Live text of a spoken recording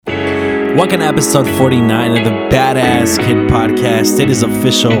Welcome to episode 49 of the Badass Kid Podcast. It is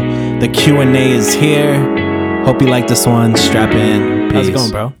official. The Q&A is here. Hope you like this one. Strap in. Peace. How's it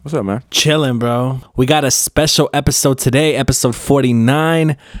going, bro? What's up, man? Chilling, bro. We got a special episode today, episode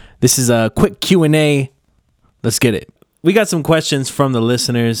 49. This is a quick Q&A. Let's get it. We got some questions from the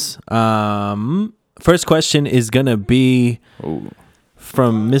listeners. First question is going to be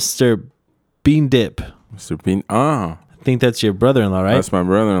from Mr. Bean Dip. Mr. Bean. I think that's your brother-in-law, right? That's my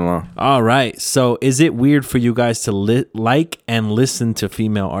brother-in-law. All right. So is it weird for you guys to like and listen to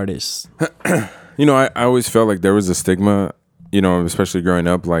female artists? You know, I always felt like there was a stigma, you know, especially growing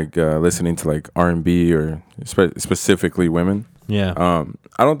up, like listening to like R&B or specifically women. Yeah.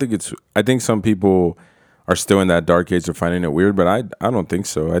 I don't think I think some people are still in that dark age of finding it weird, but I don't think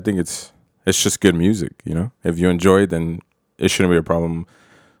so. I think it's just good music, you know? If you enjoy it, then it shouldn't be a problem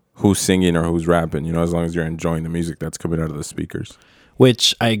who's singing or who's rapping, you know, as long as you're enjoying the music that's coming out of the speakers.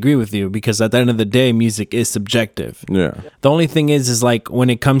 Which I agree with you, because at the end of the day, music is subjective. Yeah. The only thing is like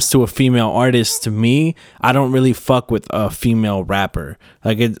when it comes to a female artist, to me, I don't really fuck with a female rapper.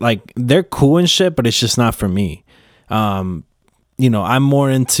 Like they're cool and shit, but it's just not for me. You know, I'm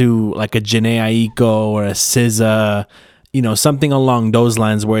more into like a Jhené Aiko or a SZA, you know, something along those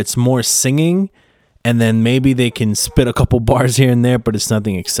lines where it's more singing. And then maybe they can spit a couple bars here and there, but it's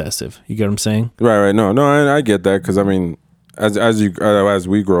nothing excessive. You get what I'm saying? Right. No, I get that, because I mean, as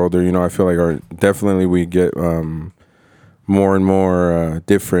we grow older, you know, I feel like definitely we get more and more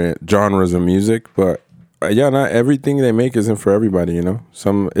different genres of music, but yeah, not everything they make isn't for everybody. You know,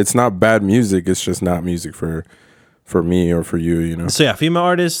 it's not bad music. It's just not music for me or for you. You know. So yeah, female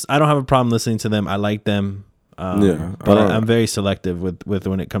artists, I don't have a problem listening to them. I like them. But I'm very selective with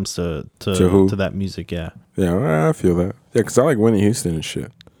when it comes to that music. Yeah, I feel that. Yeah, because I like Whitney Houston and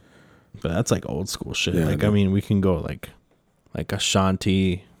shit. But that's like old school shit. Yeah, like I mean, we can go like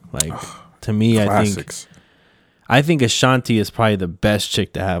Ashanti. Like to me, classics. I think Ashanti is probably the best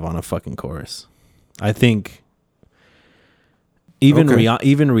chick to have on a fucking chorus. I think even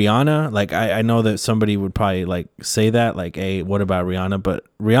Rihanna. Like I know that somebody would probably like say that, like, hey, what about Rihanna? But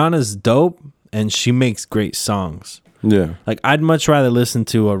Rihanna's dope. And she makes great songs. Yeah. Like, I'd much rather listen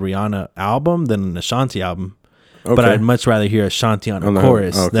to a Rihanna album than an Ashanti album. Okay. But I'd much rather hear Ashanti on a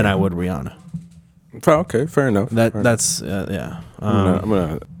chorus than I would Rihanna. Okay, fair enough. That's yeah. I'm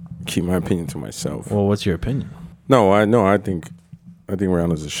gonna keep my opinion to myself. Well, what's your opinion? No, I think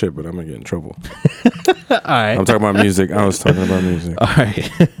Rihanna's a shit, but I'm gonna get in trouble. All right. I'm talking about music. I was talking about music. All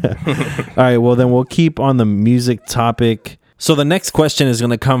right. All right. Well, then we'll keep on the music topic. So the next question is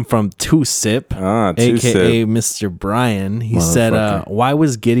going to come from Two Sip, a.k.a. Mr. Brian. He said, why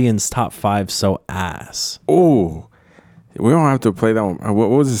was Gideon's top 5 so ass? Oh, we don't have to play that one.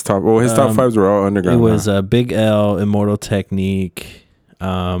 What was his top? Well, his top 5s were all underground. It was Big L, Immortal Technique,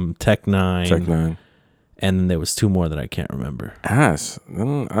 Tech Nine. And then there was 2 more that I can't remember. Ass. I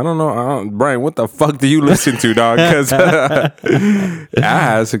don't know. Brian, what the fuck do you listen to, dog? Because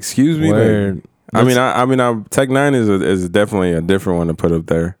ass, excuse me. Word. I mean, Tech Nine is definitely a different one to put up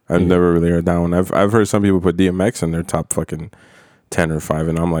there. I've never really heard that one. I've heard some people put DMX in their top fucking 10 or 5,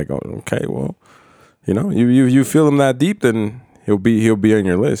 and I'm like, oh, okay, well, you know, you feel him that deep, then he'll be on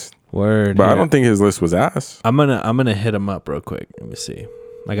your list. Word. But yeah. I don't think his list was ass. I'm gonna hit him up real quick. Let me see.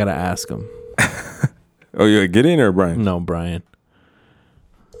 I gotta ask him. Oh, you Gideon or Brian? No, Brian.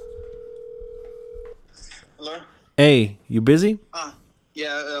 Hello. Hey, you busy?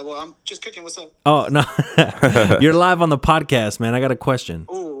 Yeah, well, I'm just cooking. What's up? Oh, no. You're live on the podcast, man. I got a question.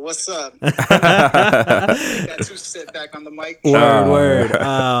 Ooh, what's up? Got Two Sit back on the mic.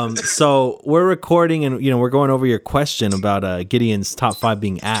 Word. So we're recording and, you know, we're going over your question about Gideon's top 5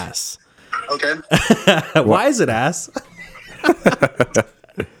 being ass. Okay. Why is it ass?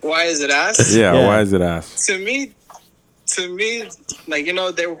 Why is it ass? Yeah, why is it ass? To me, like, you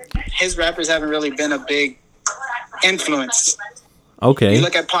know, his rappers haven't really been a big influence. Okay. You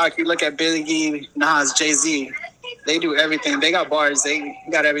look at Pac, you look at Biggie, Nas, Jay-Z. They do everything. They got bars. They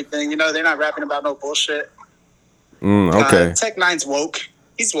got everything. You know, they're not rapping about no bullshit. Okay. Tech Nine's woke.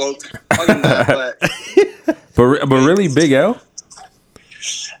 He's woke. I'll give him that, but really, Big L?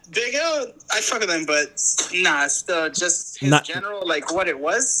 Big L, I fuck with him, but nah, still just his general, like what it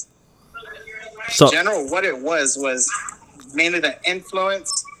was. What it was mainly the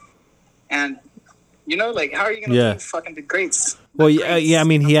influence, and you know, like how are you gonna do fucking the greats? Well, yeah. I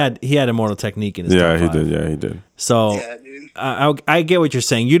mean, he had Immortal Technique in his top 5. He did. So I get what you're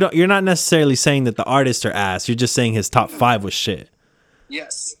saying. You're not necessarily saying that the artists are ass. You're just saying his top 5 was shit.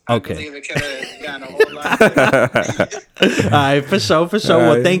 Yes. Okay. I believe it could have gotten a whole lot. All right, for sure.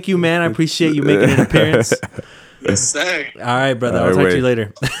 Well, thank you, man. I appreciate you making an appearance. Yes, sir. All right, brother. I'll talk to you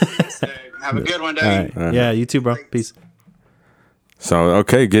later. Yes, sir. Have a good one, Daddy. All right. Yeah, you too, bro. Peace. So,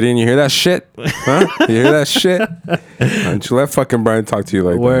 okay, Gideon, you hear that shit? Huh? You hear that shit? Why don't you let fucking Brian talk to you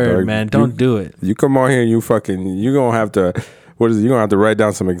like Word, that, dog? man. Don't do it. You come on here and you gonna have to, you're gonna have to write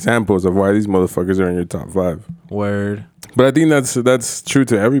down some examples of why these motherfuckers are in your top 5. Word. But I think that's true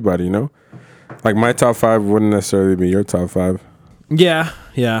to everybody, you know? Like my top 5 wouldn't necessarily be your top 5. Yeah.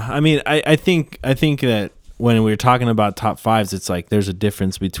 I mean, I think that when we're talking about top 5s, it's like there's a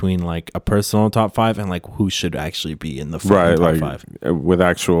difference between like a personal top 5 and like who should actually be in the top like 5. With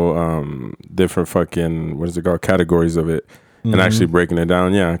actual different fucking what is it called, categories of it, and actually breaking it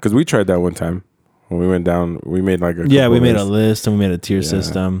down. Yeah, because we tried that one time when we went down. We made like we made a list and we made a tier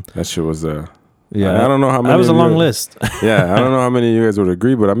system. That shit was yeah. I don't know how many. That was a long list. Yeah, I don't know how many of you guys would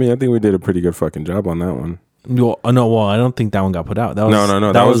agree, but I mean, I think we did a pretty good fucking job on that one. Well, I don't think that one got put out. That was,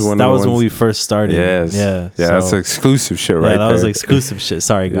 no. That was when we first started. Yes. Yeah. Yeah, so, that's exclusive shit, right? Yeah, that was there. exclusive shit.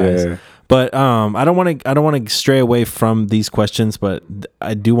 Sorry, guys. Yeah. But I don't want to stray away from these questions, but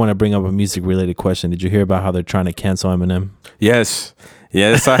I do want to bring up a music related question. Did you hear about how they're trying to cancel Eminem? Yes.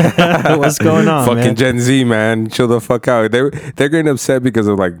 What's going on, fucking man? Gen Z, man, chill the fuck out. They're getting upset because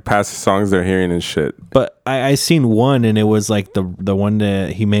of like past songs they're hearing and shit. But I seen one, and it was like the one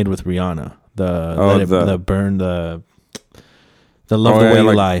that he made with Rihanna. The Love the Way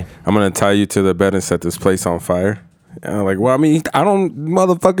You Lie. I'm gonna tie you to the bed and set this place on fire. Like, well, I mean, I don't,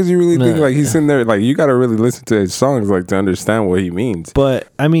 motherfuckers, you really think like he's in there? Like, you gotta really listen to his songs like to understand what he means. But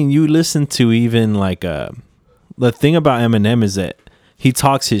I mean, you listen to even like the thing about Eminem is that he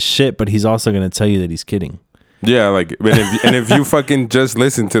talks his shit, but he's also gonna tell you that he's kidding. Yeah, like, and if you fucking just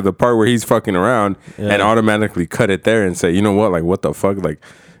listen to the part where he's fucking around and automatically cut it there and say, you know what, like, what the fuck, like.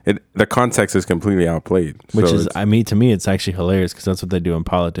 The context is completely outplayed. Which is, I mean, to me, it's actually hilarious because that's what they do in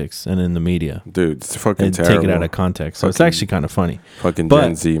politics and in the media. Dude, it's fucking and terrible. Take it out of context. So it's actually kind of funny. Fucking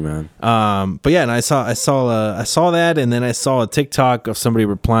Gen Z, man. But yeah, and I saw that, and then I saw a TikTok of somebody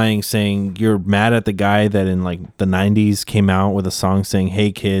replying saying, "You're mad at the guy that in like the '90s came out with a song saying,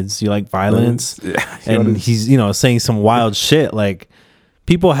 'Hey kids, you like violence?'" Yeah, and he's saying some wild shit like.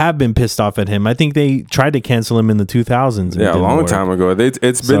 People have been pissed off at him. I think they tried to cancel him in the 2000s. Yeah, a long time ago.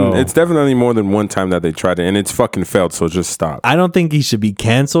 It's definitely more than one time that they tried it, and it's fucking failed. So just stop. I don't think he should be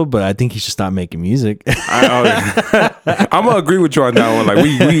canceled, but I think he should stop making music. I'm gonna agree with you on that one. Like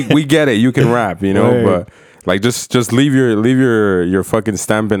we get it. You can rap, right. But like just leave your fucking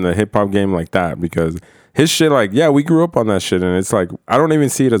stamp in the hip hop game like that, because his shit, like, yeah, we grew up on that shit, and it's like I don't even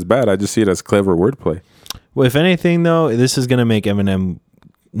see it as bad. I just see it as clever wordplay. Well, if anything, though, this is gonna make Eminem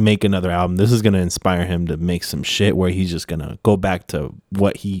make another album. This is gonna inspire him to make some shit where he's just gonna go back to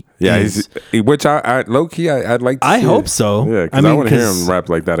what he is. Which I low key I'd like to see. I hope so. Yeah, because I want to hear him rap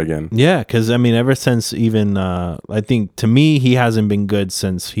like that again. Yeah, because I mean, ever since even I think to me he hasn't been good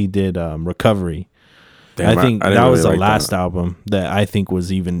since he did Recovery. Damn, I think that was the last album that I think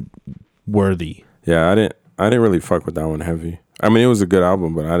was even worthy. Yeah, I didn't really fuck with that one heavy. I mean, it was a good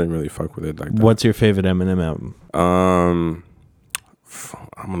album, but I didn't really fuck with it like that. What's your favorite Eminem album?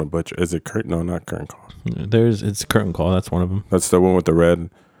 I'm gonna butcher. Is it Curtain? No, not Curtain Call. It's Curtain Call. That's one of them. That's the one with the red.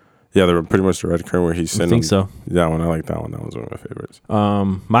 Yeah, they're pretty much the red curtain where he's sitting. I think so. That one, I like that one. That was one of my favorites.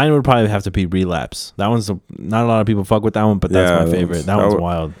 Mine would probably have to be Relapse. That one's not a lot of people fuck with that one, but that's my favorite. That one's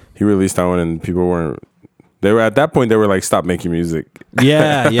wild. He released that one, and people weren't. They were at that point. They were like, "Stop making music."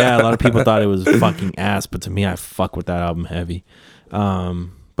 Yeah. A lot of people thought it was fucking ass, but to me, I fuck with that album heavy. But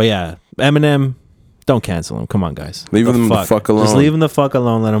yeah, Eminem. Don't cancel him. Come on, guys. Leave him the fuck alone. Just leave him the fuck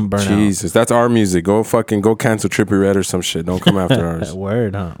alone. Let him burn out. Jesus, that's our music. Go cancel Trippie Redd or some shit. Don't come after ours.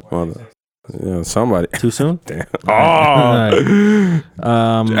 Word, huh? Well, somebody. Too soon? Damn. Oh.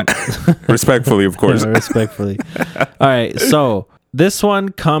 Right. Respectfully, of course. Respectfully. All right. So this one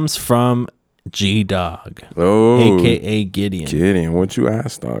comes from G-Dog, aka Gideon. Gideon, what you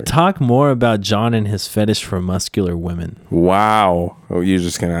asked, dog? Talk more about John and his fetish for muscular women. Wow. Oh, you're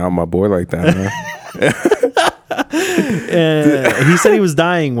just gonna out my boy like that, huh? He said he was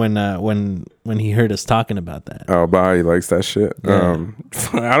dying when he heard us talking about that. Oh, about how he likes that shit. Yeah.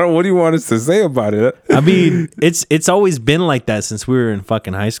 What do you want us to say about it? I mean, it's always been like that since we were in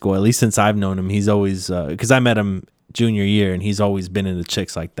fucking high school. At least since I've known him, he's always because I met him junior year, and he's always been into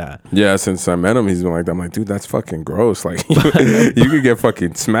chicks like that. Yeah, since I met him, he's been like that. I'm like, dude, that's fucking gross. Like, you could get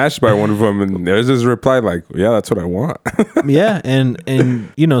fucking smashed by one of them, and there's his reply like, yeah, that's what I want. Yeah, and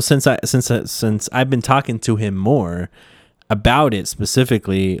since I've been talking to him more about it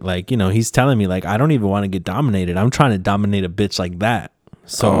specifically, like, he's telling me like, I don't even want to get dominated. I'm trying to dominate a bitch like that.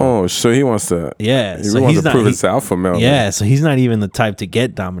 So he wants to. Yeah, he wants to prove it's alpha male. Yeah, so he's not even the type to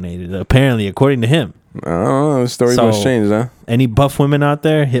get dominated, apparently, according to him. I don't know. The story must change, huh? Any buff women out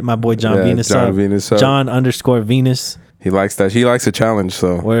there, hit my boy John Venus up. John_Venus. He likes that. He likes a challenge,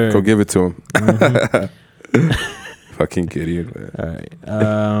 so go give it to him. Mm-hmm. Fucking Gideon, man.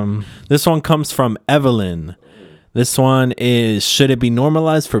 All right. This one comes from Evelyn. This one is, should it be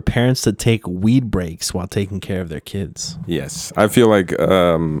normalized for parents to take weed breaks while taking care of their kids? Yes. I feel like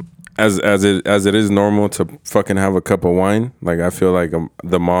as it is normal to fucking have a cup of wine, like I feel like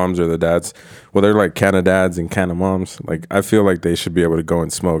the moms or the dads, well, they're like kind of dads and kind of moms. Like I feel like they should be able to go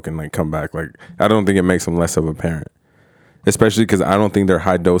and smoke and like come back. Like I don't think it makes them less of a parent, especially because I don't think they're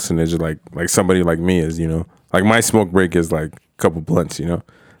high dosage like somebody like me is. You know, like my smoke break is like a couple blunts. You know,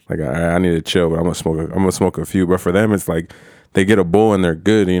 like I need to chill, but I'm gonna smoke a few. But for them, it's like they get a bowl and they're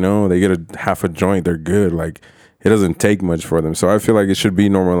good. You know, they get a half a joint, they're good. Like. It doesn't take much for them. So I feel like it should be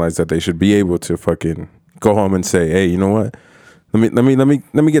normalized that they should be able to fucking go home and say, hey, you know what? Let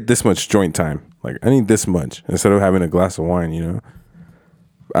me get this much joint time. Like I need this much instead of having a glass of wine, you know?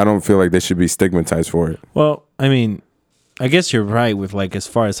 I don't feel like they should be stigmatized for it. Well, I mean, I guess you're right with like as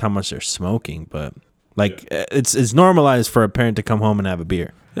far as how much they're smoking, but like it's normalized for a parent to come home and have a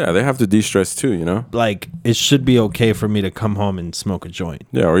beer. Yeah, they have to de-stress too, you know? Like, it should be okay for me to come home and smoke a joint.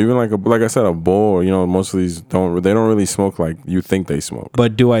 Yeah, or even like I said, a bowl. You know, most of these don't really smoke like you think they smoke.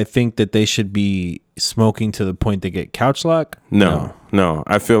 But do I think that they should be smoking to the point they get couch lock? No.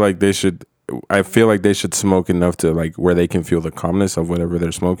 I feel like they should smoke enough to like where they can feel the calmness of whatever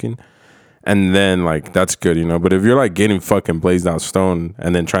they're smoking. And then like that's good, you know. But if you're like getting fucking blazed out stoned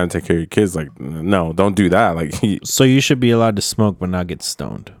and then trying to take care of your kids, like no, don't do that. Like so you should be allowed to smoke but not get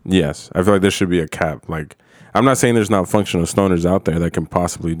stoned. Yes, I feel like there should be a cap. Like I'm not saying there's not functional stoners out there that can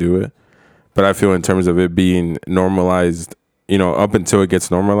possibly do it, but I feel in terms of it being normalized, you know, up until it gets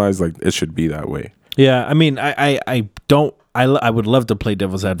normalized, like it should be that way. Yeah, I mean, I would love to play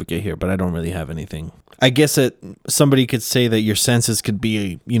devil's advocate here, but I don't really have anything. I guess that somebody could say that your senses could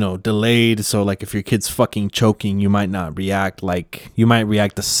be, you know, delayed. So like if your kid's fucking choking, you might not react. Like you might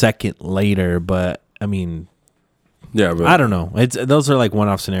react a second later. But I mean, yeah, but I don't know. Those are like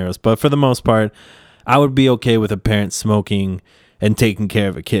one-off scenarios. But for the most part, I would be okay with a parent smoking and taking care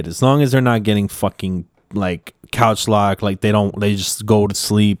of a kid as long as they're not getting fucking like couch lock, like they just go to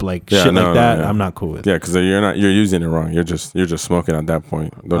sleep, like shit like that. Yeah. I'm not cool with. Yeah, because you're using it wrong. You're just smoking at that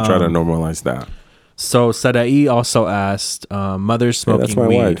point. Don't try to normalize that. So Sadai also asked, mothers smoking that's my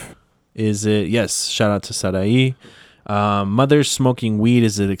weed. Wife. Is it, yes, shout out to Sadai. Mothers smoking weed,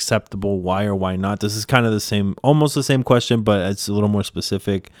 is it acceptable? Why or why not? This is kind of almost the same question, but it's a little more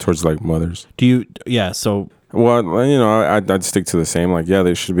specific. Towards like mothers. So. Well, you know, I'd stick to the same. Like, yeah,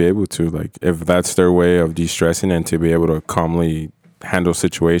 they should be able to. Like, if that's their way of de-stressing and to be able to calmly handle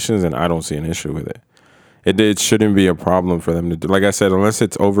situations, then I don't see an issue with it. It shouldn't be a problem for them to do. Like I said, unless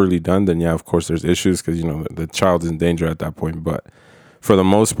it's overly done, then yeah, of course there's issues because, you know, the child's in danger at that point. But for the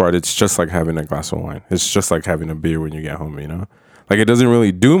most part, it's just like having a glass of wine. It's just like having a beer when you get home, you know? Like, it doesn't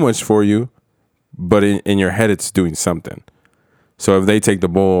really do much for you, but in your head, it's doing something. So if they take the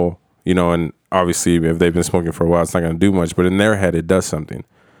bowl, you know, and obviously if they've been smoking for a while, it's not going to do much. But in their head, it does something.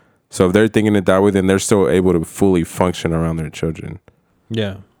 So if they're thinking it that way, then they're still able to fully function around their children.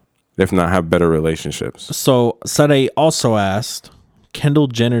 Yeah. If not, have better relationships. So Sadai also asked, Kendall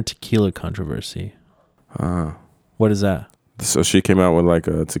Jenner tequila controversy. What is that? So she came out with like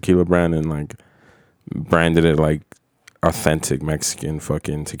a tequila brand and like branded it like authentic Mexican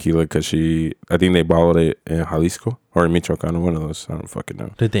fucking tequila because I think they bottled it in Jalisco or in Michoacan, one of those. I don't fucking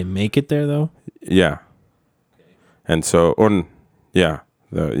know. Did they make it there though? Yeah. And so,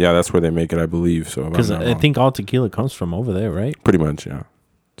 that's where they make it, I believe. So because I think all tequila comes from over there, right? Pretty much, yeah.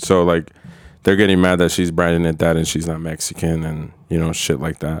 So like, they're getting mad that she's branding it that and she's not Mexican and, you know, shit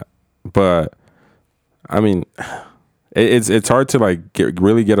like that. But I mean, it's hard to like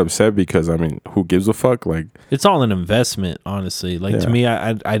really get upset because I mean, who gives a fuck? Like, it's all an investment, honestly. Like to me,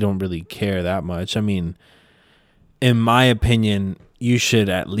 I don't really care that much. I mean, in my opinion, you should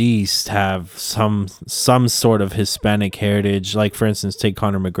at least have some sort of Hispanic heritage. Like, for instance, take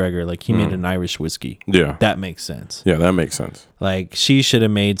Conor McGregor. Like, he made an Irish whiskey. Yeah. That makes sense. Yeah, that makes sense. Like, she should have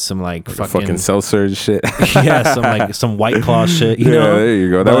made some, like fucking seltzer shit. Yeah, some White Claw shit, you know? There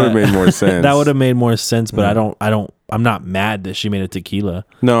you go. That would have made more sense. That would have made more sense, but I'm not mad that she made a tequila.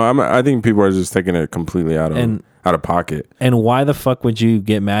 No, I think people are just taking it completely out of pocket. And why the fuck would you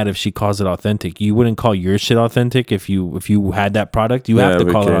get mad if she calls it authentic? You wouldn't call your shit authentic if you had that product. You have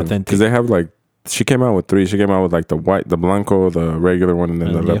to call it authentic. Because they have like, she came out with 3. She came out with like the white, the blanco, the regular one, and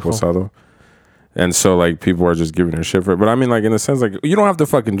then the reposado. And so like people are just giving her shit for it. But I mean, like, in a sense, like, you don't have to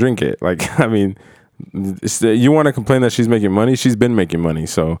fucking drink it. Like, I mean, you want to complain that she's making money? She's been making money.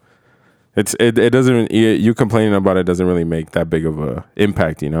 So It doesn't, you complaining about it doesn't really make that big of a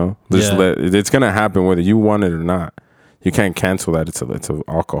impact, you know. It's gonna happen whether you want it or not. You can't cancel that. It's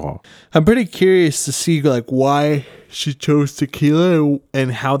alcohol. I'm pretty curious to see like why she chose tequila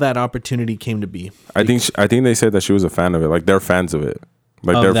and how that opportunity came to be. I think they said that she was a fan of it. Like they're fans of it.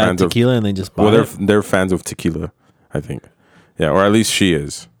 Like they're fans of tequila, and they just bought it. They're fans of tequila, I think. Yeah, or at least she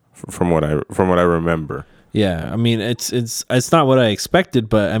is, from what I remember. Yeah, I mean it's not what I expected,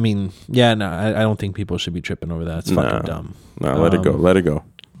 but I mean, yeah, no, I don't think people should be tripping over that. It's fucking dumb. No, let it go. Let it go.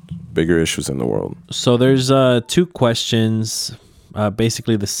 Bigger issues in the world. So there's 2 questions,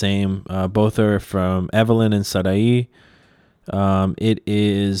 basically the same. Both are from Evelyn and Sarai. It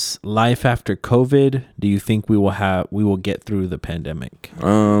is life after COVID. Do you think we will get through the pandemic?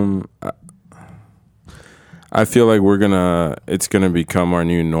 I feel like it's gonna become our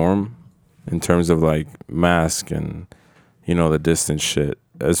new norm in terms of like mask and, you know, the distance shit.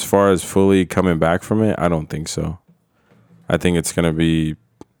 As far as fully coming back from it, I don't think so. I think it's gonna be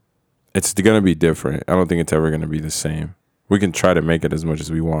different. I don't think it's ever gonna be the same. We can try to make it as much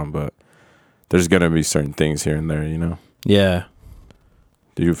as we want, but there's gonna be certain things here and there, you know? Yeah.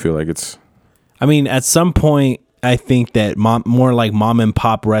 Do you feel like it's... I mean, at some point, I think that more like mom and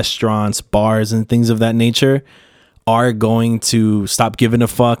pop restaurants, bars, and things of that nature are going to stop giving a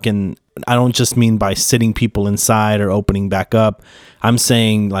fuck. And I don't just mean by sitting people inside or opening back up. I'm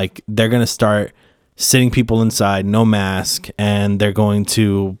saying like they're going to start sitting people inside, no mask, and they're going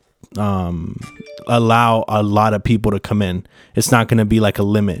to allow a lot of people to come in. It's not going to be like a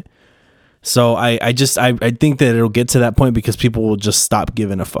limit. So I think that it'll get to that point because people will just stop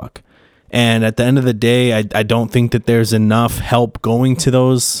giving a fuck. And at the end of the day, I don't think that there's enough help going to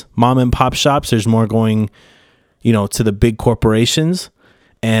those mom and pop shops. There's more going, you know, to the big corporations.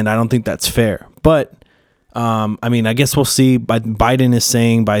 And I don't think that's fair. But, I mean, I guess we'll see. Biden is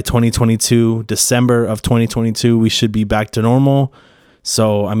saying by 2022, December of 2022, we should be back to normal.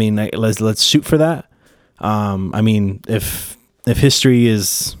 So, I mean, let's shoot for that. I mean, if history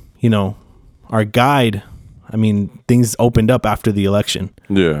is, you know, our guide, I mean, things opened up after the election.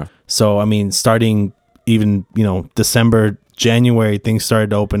 Yeah. So, I mean, starting even, you know, December, January, things started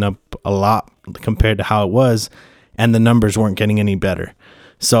to open up a lot compared to how it was, and the numbers weren't getting any better.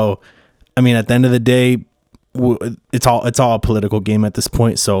 So, I mean, at the end of the day, it's all a political game at this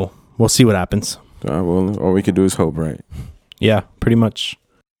point. So we'll see what happens. Well, all we can do is hope, right? Yeah, pretty much.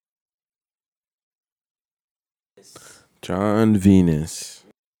 John Venus.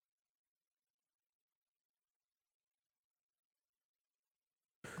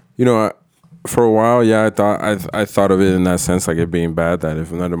 You know, for a while, yeah, I thought of it in that sense, like it being bad that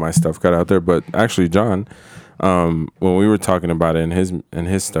if none of my stuff got out there. But actually, John, when we were talking about it in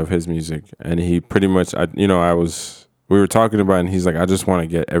his stuff, his music, and he pretty much, we were talking about it, and he's like, I just want to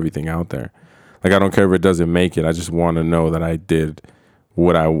get everything out there. Like, I don't care if it doesn't make it. I just want to know that I did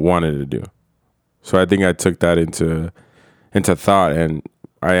what I wanted to do. So I think I took that into thought, and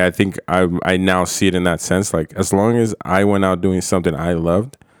I think I now see it in that sense. Like, as long as I went out doing something I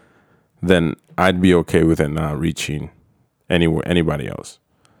loved, then I'd be okay with it not reaching anybody else.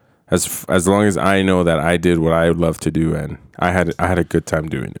 As long as I know that I did what I would love to do, and I had a good time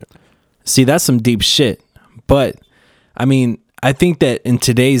doing it. See, that's some deep shit. But I mean, I think that in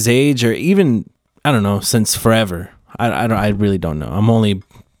today's age, or even I don't know, since forever, I really don't know. I'm only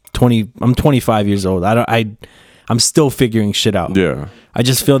 20. I'm 25 years old. I'm still figuring shit out. Yeah. I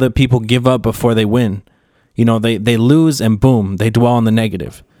just feel that people give up before they win. You know, they lose and boom, they dwell on the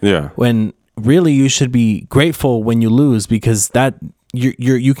negative. Yeah. When really you should be grateful when you lose, because that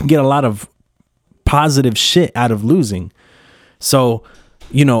you can get a lot of positive shit out of losing. So,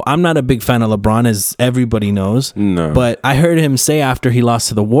 you know, I'm not a big fan of LeBron, as everybody knows. No. But I heard him say after he lost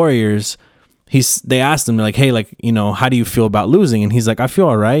to the Warriors, they asked him like, hey, like, you know, how do you feel about losing? And he's like, I feel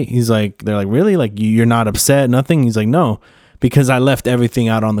all right. He's like, they're like, really? Like, you're not upset, nothing? He's like, no, because I left everything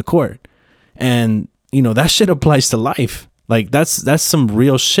out on the court. And, you know, that shit applies to life. Like, that's some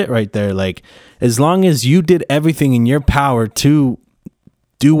real shit right there. Like, as long as you did everything in your power to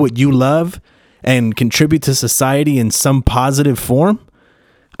do what you love and contribute to society in some positive form,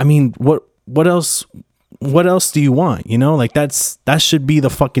 I mean, what else do you want? You know, like that should be the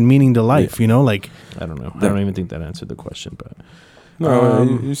fucking meaning to life, you know? Like, I don't know. I don't even think that answered the question, but no,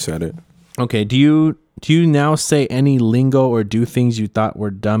 you said it. Okay, do you now say any lingo or do things you thought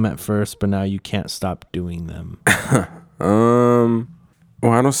were dumb at first, but now you can't stop doing them?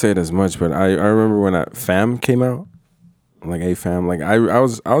 Well, I don't say it as much, but I remember when that fam came out, like a fam, like I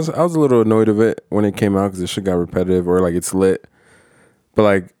was a little annoyed of it when it came out because the shit got repetitive or like it's lit. But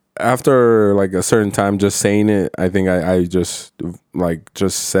like after like a certain time, just saying it, I think I just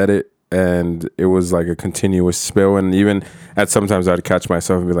said it and it was like a continuous spill. And even at sometimes I'd catch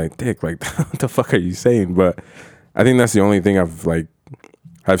myself and be like, "Dick, like what the fuck are you saying?" But I think that's the only thing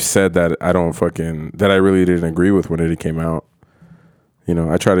I've said that I don't that I really didn't agree with when it came out. You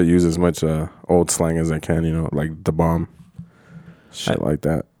know, I try to use as much old slang as I can. You know, like the bomb, shit like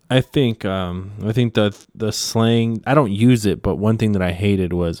that. I think the slang, I don't use it, but one thing that I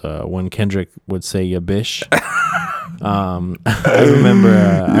hated was when Kendrick would say "ya bish." I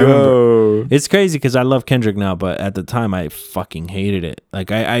remember it's crazy because I love Kendrick now, but at the time I fucking hated it.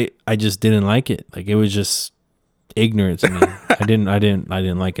 Like I just didn't like it. Like it was just ignorant to me. I didn't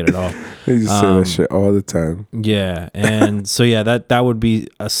like it at all. They just say that shit all the time. Yeah, and so yeah, that would be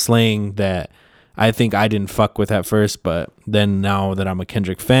a slang that I think I didn't fuck with at first, but then now that I'm a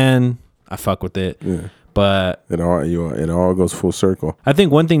Kendrick fan, I fuck with it. Yeah. But it all goes full circle. I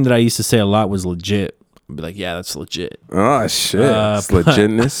think one thing that I used to say a lot was legit. I'd be like, yeah, that's legit. Oh shit, it's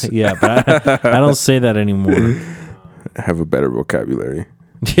legitness. Yeah, but I don't say that anymore. I have a better vocabulary.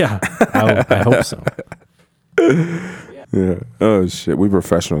 Yeah, I hope so. Yeah. Oh shit, we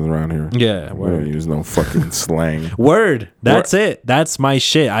professionals around here. Yeah, we don't use no fucking slang. Word. That's it. That's my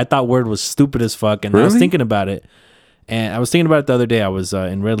shit. I thought word was stupid as fuck, and I was thinking about it. And I was thinking about it the other day. I was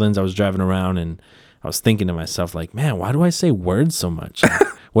in Redlands. I was driving around, and I was thinking to myself, like, man, why do I say word so much? Like,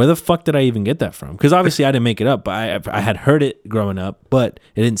 where the fuck did I even get that from? Because obviously I didn't make it up, but I had heard it growing up, but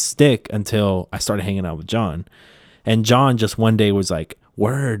it didn't stick until I started hanging out with John. And John just one day was like,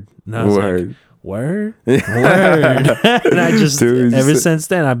 word. And I was like, word? Word. And I just, ever since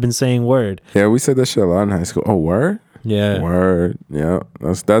then, I've been saying word. Yeah, we said that shit a lot in high school. Oh, word? Yeah. Word. Yeah.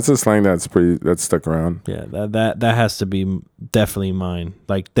 That's a slang that's stuck around. Yeah, that has to be definitely mine.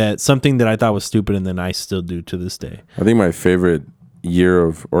 Like that, something that I thought was stupid and then I still do to this day. I think my favorite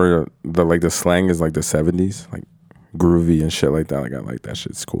year the slang is like the 70s, like groovy and shit like that. Like I like that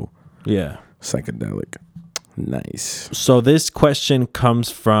shit's cool. Yeah. Psychedelic. Nice. So this question comes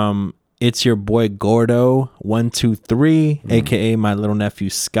from It's Your Boy Gordo 123, aka my little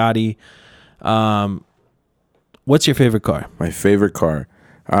nephew Scotty. What's your favorite car? My favorite car,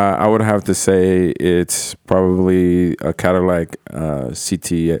 I would have to say it's probably a Cadillac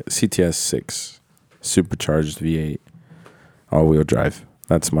CTS 6 supercharged V8 all-wheel drive.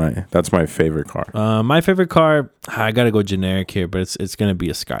 That's my favorite car. My favorite car, I gotta go generic here, but it's gonna be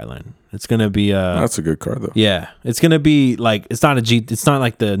a Skyline. It's gonna be that's a good car though. Yeah, it's gonna be like it's not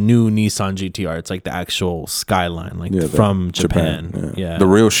like the new Nissan GTR. It's like the actual Skyline, like from Japan. Yeah, the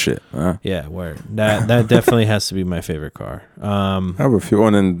real shit. Huh? Yeah, word. That definitely has to be my favorite car. I have a few.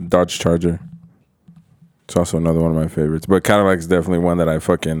 One in Dodge Charger. It's also another one of my favorites. But Cadillac's definitely one that I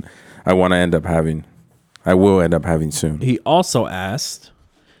want to end up having. I will end up having soon. He also asked,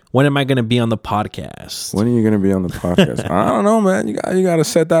 when am I going to be on the podcast? When are you going to be on the podcast? I don't know, man. You got to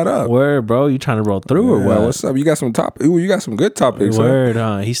set that up. Word, bro. You trying to roll through or what? What's up? You got some you got some good topics.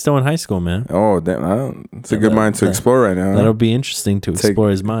 Word. He's still in high school, man. Oh, damn. It's a good mind to explore right now. That'll be interesting to explore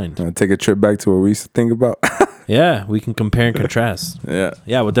his mind. Take a trip back to what we used to think about. Yeah, we can compare and contrast. Yeah,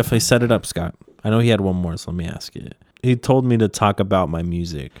 we'll definitely set it up, Scott. I know he had one more, so let me ask it. He told me to talk about my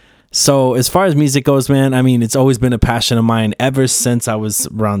music. So as far as music goes, man, I mean, it's always been a passion of mine ever since I was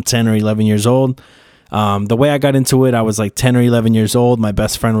around 10 or 11 years old. The way I got into it, I was like 10 or 11 years old. My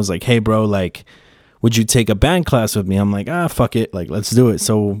best friend was like, hey, bro, like, would you take a band class with me? I'm like, fuck it. Like, let's do it.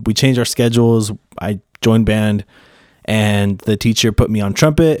 So we changed our schedules. I joined band and the teacher put me on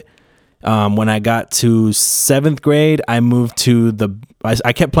trumpet. When I got to 7th grade, I moved to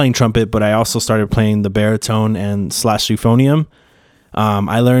I kept playing trumpet, but I also started playing the baritone and / euphonium.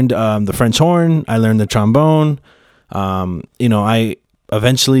 I learned the French horn. I learned the trombone. I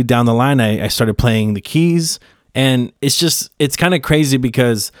eventually down the line, I started playing the keys. And it's kind of crazy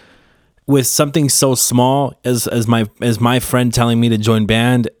because with something so small as my friend telling me to join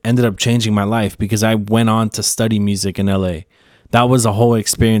band ended up changing my life because I went on to study music in LA. That was a whole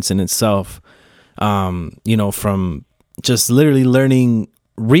experience in itself. From just literally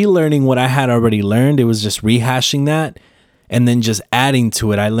relearning what I had already learned. It was just rehashing that. And then just adding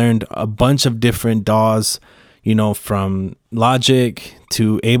to it, I learned a bunch of different DAWs, from Logic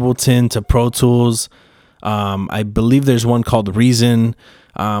to Ableton to Pro Tools. I believe there's one called Reason.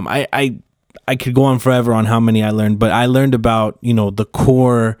 I could go on forever on how many I learned, but I learned about, the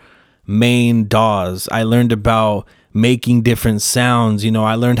core main DAWs. I learned about making different sounds.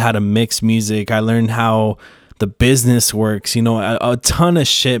 I learned how to mix music. I learned how the business works, a ton of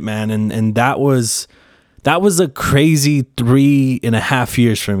shit, man. And that was a crazy 3.5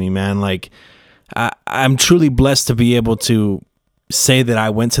 years for me, man. Like I'm truly blessed to be able to say that I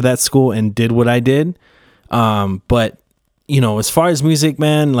went to that school and did what I did. But as far as music,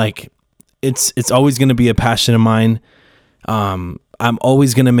 man, like it's always going to be a passion of mine. I'm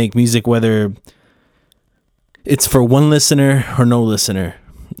always going to make music, whether it's for one listener or no listener,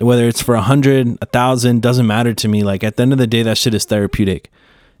 whether it's for 100, 1,000, doesn't matter to me. Like at the end of the day, that shit is therapeutic.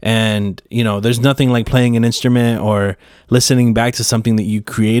 And, you know, there's nothing like playing an instrument or listening back to something that you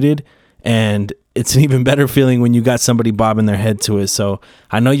created. And it's an even better feeling when you got somebody bobbing their head to it. So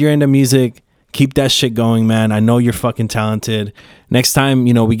I know you're into music. Keep that shit going, man. I know you're fucking talented. Next time,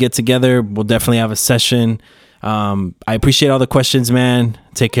 you know, we get together, we'll definitely have a session. I appreciate all the questions, man.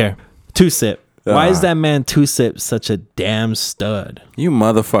 Take care. Two Sip. Why is that man Two Sip such a damn stud? You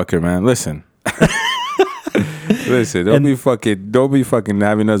motherfucker, man. Listen. Listen, don't be fucking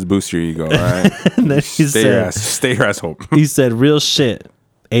having us boost your ego, all right? And then stay your ass home. He said, real shit.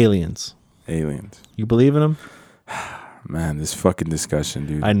 Aliens. You believe in them? Man, this fucking discussion,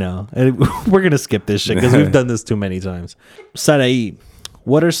 dude. I know. And we're going to skip this shit because we've done this too many times. Sarai,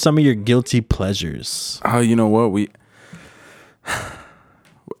 what are some of your guilty pleasures? Oh, you know what?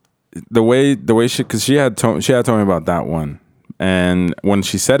 The way she, because she had told me about that one. And when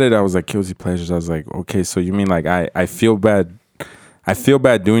she said it, I was like, guilty pleasures. I was like, okay, so you mean like I feel bad. I feel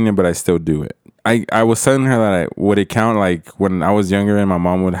bad doing it, but I still do it. I was telling her that would it count like when I was younger and my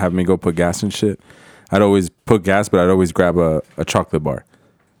mom would have me go put gas and shit. I'd always put gas, but I'd always grab a chocolate bar.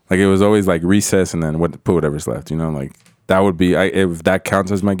 Like it was always like recess and then put whatever's left, you know, like that would be, if that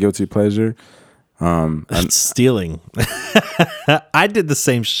counts as my guilty pleasure. That's stealing. I did the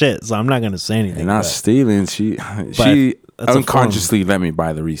same shit, so I'm not going to say anything. And not stealing. She unconsciously let me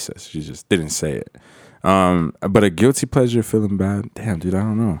buy the recess. She just didn't say it. But a guilty pleasure, feeling bad. Damn, dude, I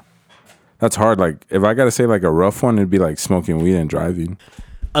don't know. That's hard. Like if I got to say like a rough one, it'd be like smoking weed and driving.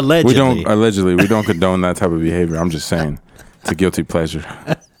 Allegedly. We don't condone that type of behavior. I'm just saying it's a guilty pleasure.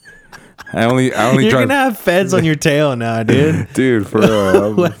 I only You're drive. Gonna have feds on your tail now, dude. Dude, for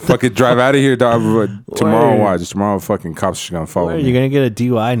real. Fucking drive out of here, dog. Tomorrow, watch. Tomorrow, fucking cops are gonna follow me. You're gonna get a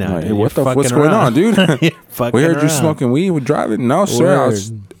DUI now. Like, hey, what's going on, dude? We heard you smoking weed with driving. No, sir.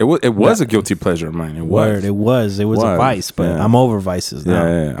 It was a guilty pleasure of mine. It was a vice, but I'm over vices now.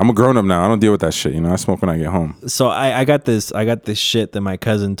 Yeah. I'm a grown up now. I don't deal with that shit. You know, I smoke when I get home. So I got this shit that my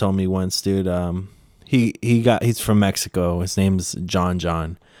cousin told me once, dude. He's from Mexico. His name's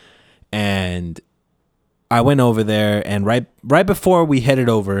John. And I went over there, and right before we headed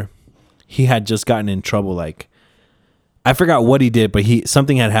over, he had just gotten in trouble. Like, I forgot what he did, but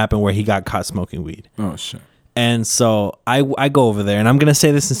something had happened where he got caught smoking weed. Oh shit! And so I go over there, and I'm gonna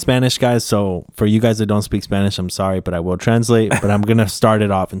say this in Spanish, guys. So for you guys that don't speak Spanish, I'm sorry, but I will translate. But I'm gonna start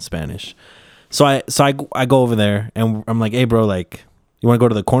it off in Spanish. So I go over there, and I'm like, hey, bro, like, you want to go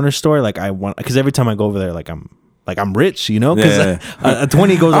to the corner store? Like, because every time I go over there, like I'm rich, you know, because a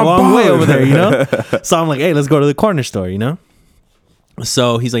 20 goes a long way over there, you know. So I'm like, hey, let's go to the corner store, you know.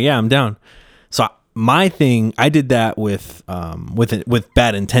 So he's like, yeah, I'm down. So my thing, I did that with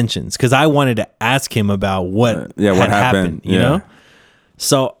bad intentions because I wanted to ask him about what happened, you know.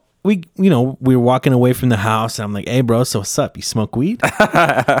 So we were walking away from the house, and I'm like, hey, bro, so what's up? You smoke weed?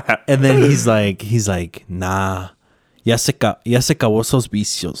 And then he's like, nah. Ya se acabó esos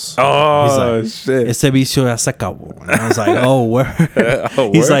vicios. Oh, like, shit. Ese vicio ya se acabó. And I was like, oh,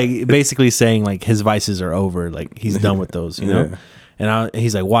 word. He's like basically saying like his vices are over. Like he's done with those, you know? And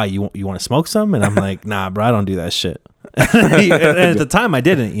he's like, why? You want to smoke some? And I'm like, nah, bro, I don't do that shit. And at the time I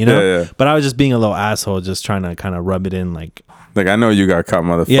didn't, you know? Yeah. But I was just being a little asshole, just trying to kind of rub it in like I know you got caught,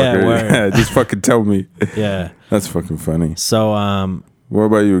 motherfucker. Yeah, just fucking tell me. Yeah. That's fucking funny. So, what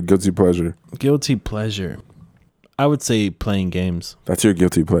about you? Guilty pleasure? Guilty pleasure. I would say playing games. That's your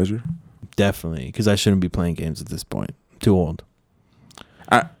guilty pleasure? Definitely, because I shouldn't be playing games at this point. I'm too old.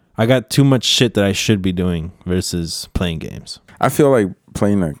 I got too much shit that I should be doing versus playing games. I feel like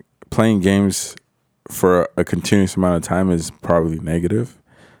playing games for a continuous amount of time is probably negative.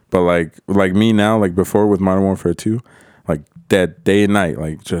 But like me now, like before with Modern Warfare 2, like that day and night,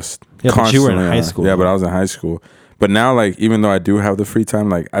 like just constantly. But you were in high school. Yeah, but I was in high school. But now, like, even though I do have the free time,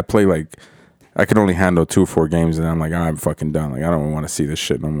 like I play like I can only handle 2 or 4 games, and I'm like, I'm fucking done. Like, I don't want to see this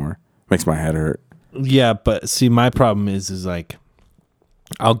shit no more. Makes my head hurt. Yeah, but see, my problem is like,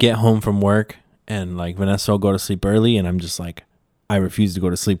 I'll get home from work, and like Vanessa will go to sleep early, and I'm just like, I refuse to go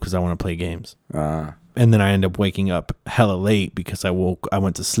to sleep because I want to play games. And then I end up waking up hella late because I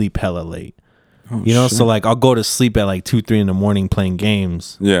went to sleep hella late. Oh, you know, shit. So like I'll go to sleep at like 2-3 in the morning playing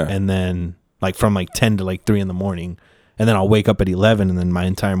games. Yeah, and then like from like 10 to like 3 in the morning. And then I'll wake up at 11, and then my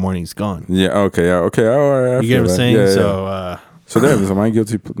entire morning's gone. Yeah. Okay. All right. You get what I'm saying? Yeah. So am I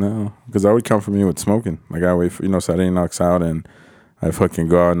guilty? No, because that would come from me with smoking. Like I wait for Saturday knocks out, and I fucking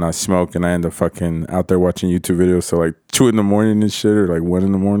go out and I smoke, and I end up fucking out there watching YouTube videos till like 2 in the morning and shit, or like 1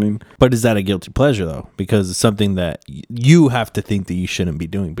 in the morning. But is that a guilty pleasure though? Because it's something that you have to think that you shouldn't be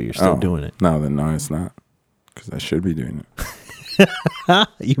doing, but you're still doing it. No, then no, it's not. Because I should be doing it.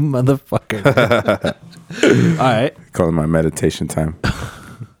 You motherfucker. All right. Call it my meditation time.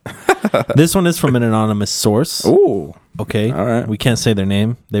 This one is from an anonymous source. Ooh. Okay. All right. We can't say their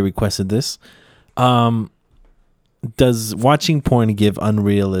name. They requested this. Does watching porn give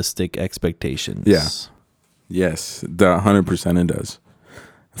unrealistic expectations? Yeah. Yes. 100% it does.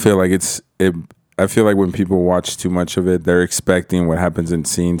 I feel like I feel like when people watch too much of it, they're expecting what happens in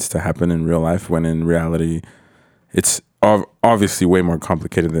scenes to happen in real life, when in reality, it's obviously way more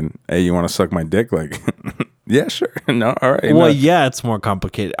complicated than, hey, you want to suck my dick? Like, yeah, sure. No, all right. Well, yeah, it's more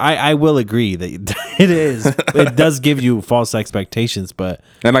complicated. I will agree that it is. It does give you false expectations, but...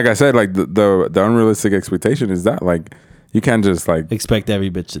 And like I said, like the unrealistic expectation is that, like, you can't just, like... expect every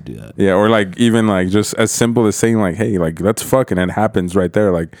bitch to do that. Yeah, or, like, even, like, just as simple as saying, like, hey, like, let's fuck, and it happens right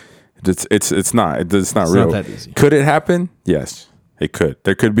there. Like, it's not real. Not that easy. Could it happen? Yes. It could.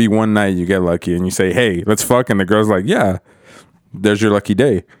 There could be one night you get lucky and you say, hey, let's fuck. And the girl's like, yeah, there's your lucky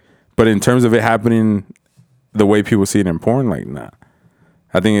day. But in terms of it happening the way people see it in porn, like, nah.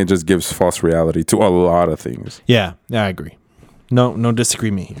 I think it just gives false reality to a lot of things. Yeah, I agree. No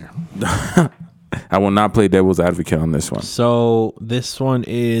disagreement here. I will not play devil's advocate on this one. So this one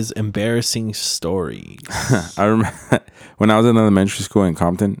is embarrassing stories. I remember when I was in elementary school in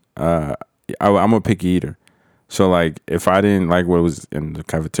Compton, I'm a picky eater. So, like, if I didn't like what was in the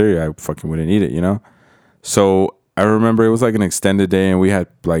cafeteria, I fucking wouldn't eat it, you know? So, I remember it was, like, an extended day, and we had,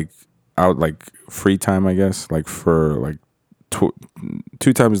 like, free time, I guess, like, for, like,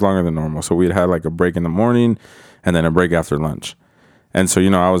 2 times longer than normal. So, we'd had, like, a break in the morning and then a break after lunch. And so, you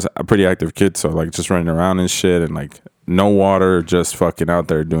know, I was a pretty active kid, so, like, just running around and shit, and, like, no water, just fucking out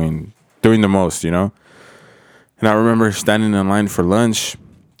there doing the most, you know? And I remember standing in line for lunch,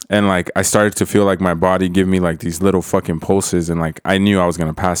 and, like, I started to feel like my body give me, like, these little fucking pulses, and, like, I knew I was going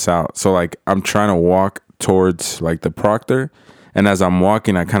to pass out. So, like, I'm trying to walk towards, like, the proctor, and as I'm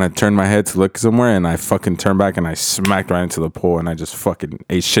walking, I kind of turned my head to look somewhere, and I fucking turned back, and I smacked right into the pole, and I just fucking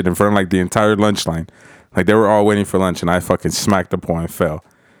ate shit in front of, like, the entire lunch line. Like, they were all waiting for lunch, and I fucking smacked the pole and fell.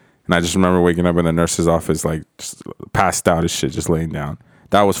 And I just remember waking up in the nurse's office, like, just passed out as shit, just laying down.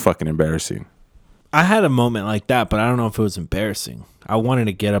 That was fucking embarrassing. I had a moment like that, but I don't know if it was embarrassing. I wanted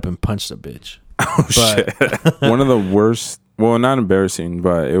to get up and punch the bitch. Oh, shit. One of the worst, well, not embarrassing,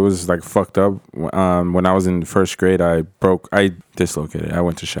 but it was, like, fucked up. When I was in first grade, I dislocated. I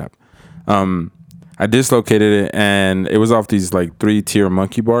went to SHAP. I dislocated it, and it was off these, like, 3-tier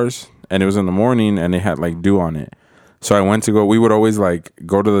monkey bars, and it was in the morning, and they had, like, dew on it. So I went to go, we would always, like,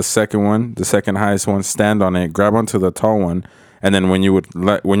 go to the second one, the second highest one, stand on it, grab onto the tall one, and then when you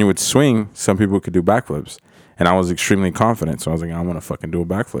would swing, some people could do backflips. And I was extremely confident. So I was like, I'm going to fucking do a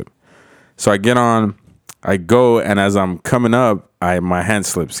backflip. So I get on, I go, and as I'm coming up, my hand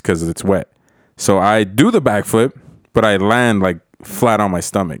slips because it's wet. So I do the backflip, but I land, like, flat on my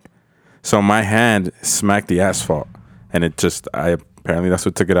stomach. So my hand smacked the asphalt. And apparently that's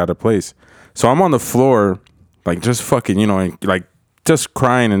what took it out of place. So I'm on the floor, like, just fucking, you know, like, just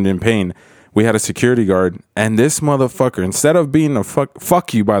crying and in pain. We had a security guard, and this motherfucker, instead of being a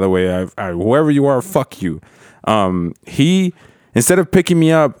fuck you, by the way, whoever you are, fuck you. He, instead of picking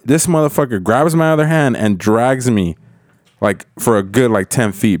me up, this motherfucker grabs my other hand and drags me, like, for a good, like,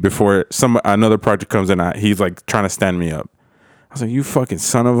 10 feet before another project comes in. He's, like, trying to stand me up. I was like, you fucking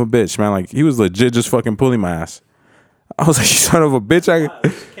son of a bitch, man. Like, he was legit just fucking pulling my ass. I was like, you son of a bitch.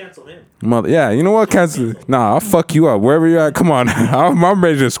 Cancel him. Yeah, you know what? Cancel. Nah, I'll fuck you up wherever you're at. Come on, I'm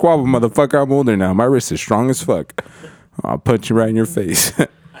ready to squabble, motherfucker. I'm older now. My wrist is strong as fuck. I'll punch you right in your face.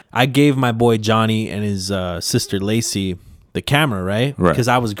 I gave my boy Johnny and his sister Lacey the camera, right? Because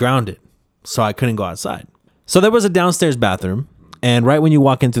I was grounded, so I couldn't go outside. So there was a downstairs bathroom, and right when you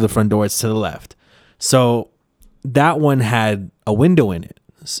walk into the front door, it's to the left. So that one had a window in it,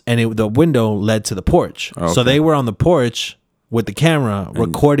 and the window led to the porch. Okay. So they were on the porch with the camera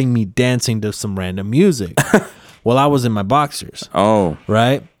recording me dancing to some random music while I was in my boxers. Oh.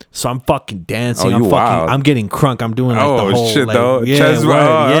 Right? So I'm fucking dancing. I'm getting crunk. I'm doing, like, the whole, shit, like, though. Yeah,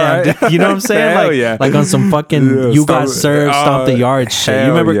 right. You know what I'm saying? Like on some fucking you got served, stomp the yard shit.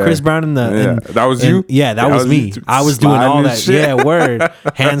 You remember Chris Brown in the that was you? Yeah, that was me. I was doing all that. Shit. Yeah, word.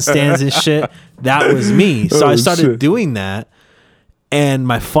 Handstands and shit. That was me. So I started doing that, and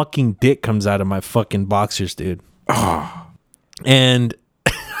my fucking dick comes out of my fucking boxers, dude. And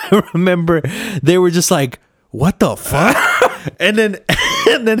I remember they were just like, what the fuck? and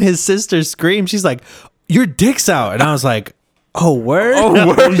then his sister screamed. She's like, your dick's out. And I was like, Oh, word? Oh,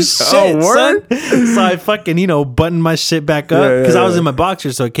 word? Shit, Oh, word? son. So I fucking, buttoned my shit back up because I was in my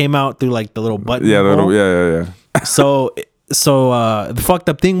boxers, so it came out through like the little button. Yeah, hole. yeah. So the fucked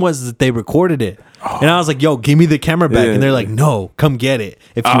up thing was that they recorded it. And I was like, yo, give me the camera back. Yeah. And they're like, no, come get it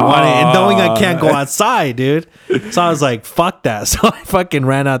if you want it. And knowing I can't go outside, dude. So I was like, fuck that. So I fucking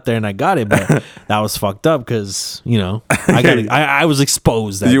ran out there and I got it. But that was fucked up because, I was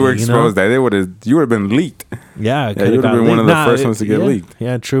exposed. You were exposed that. You would have been leaked. Yeah. You would have been one of the first ones to get leaked.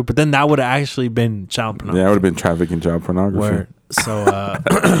 Yeah, true. But then that would have actually been child pornography. Yeah, it would have been trafficking child pornography. Word. So,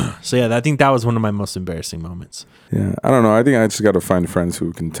 I think that was one of my most embarrassing moments. Yeah, I don't know. I think I just got to find friends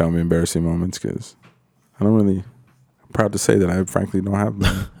who can tell me embarrassing moments because I'm proud to say that I frankly don't have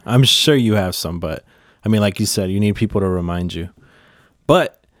them. I'm sure you have some, but I mean, like you said, you need people to remind you.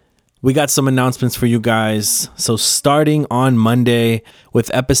 But we got some announcements for you guys. So starting on Monday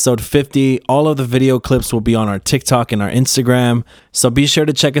with episode 50, all of the video clips will be on our TikTok and our Instagram. So be sure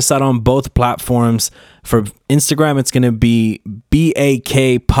to check us out on both platforms. For Instagram, it's going to be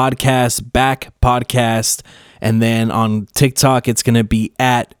BAK Podcast, Back Podcast. And then on TikTok, it's going to be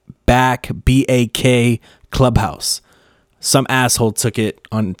at Back BAK Clubhouse. Some asshole took it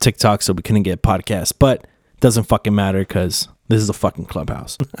on TikTok so we couldn't get podcasts, but it doesn't fucking matter because this is a fucking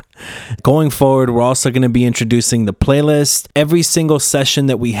Clubhouse. Going forward, we're also going to be introducing the playlist. Every single session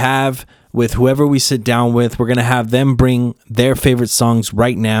that we have with whoever we sit down with, we're going to have them bring their favorite songs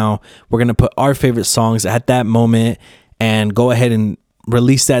right now. We're going to put our favorite songs at that moment and go ahead and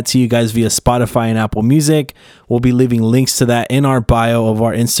release that to you guys via Spotify and Apple Music. We'll be leaving links to that in our bio of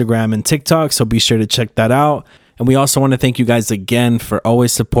our Instagram and TikTok, so be sure to check that out. And we also want to thank you guys again for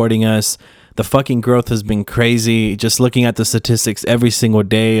always supporting us. The fucking growth has been crazy. Just looking at the statistics every single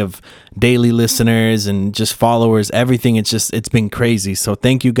day of daily listeners and just followers, everything, it's been crazy. So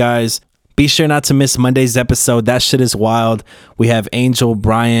thank you guys. Be sure not to miss Monday's episode. That shit is wild. We have Angel,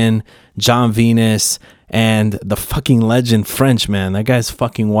 Brian, John Venus, and the fucking legend French, man. That guy's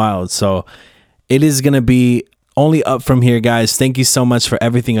fucking wild. So it is going to be only up from here, guys. Thank you so much for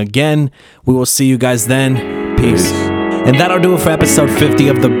everything again. We will see you guys then. Peace. And that'll do it for episode 50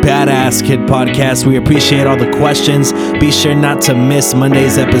 of the Badass Kid Podcast. We appreciate all the questions. Be sure not to miss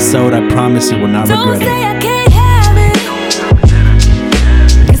Monday's episode. I promise you will not regret it.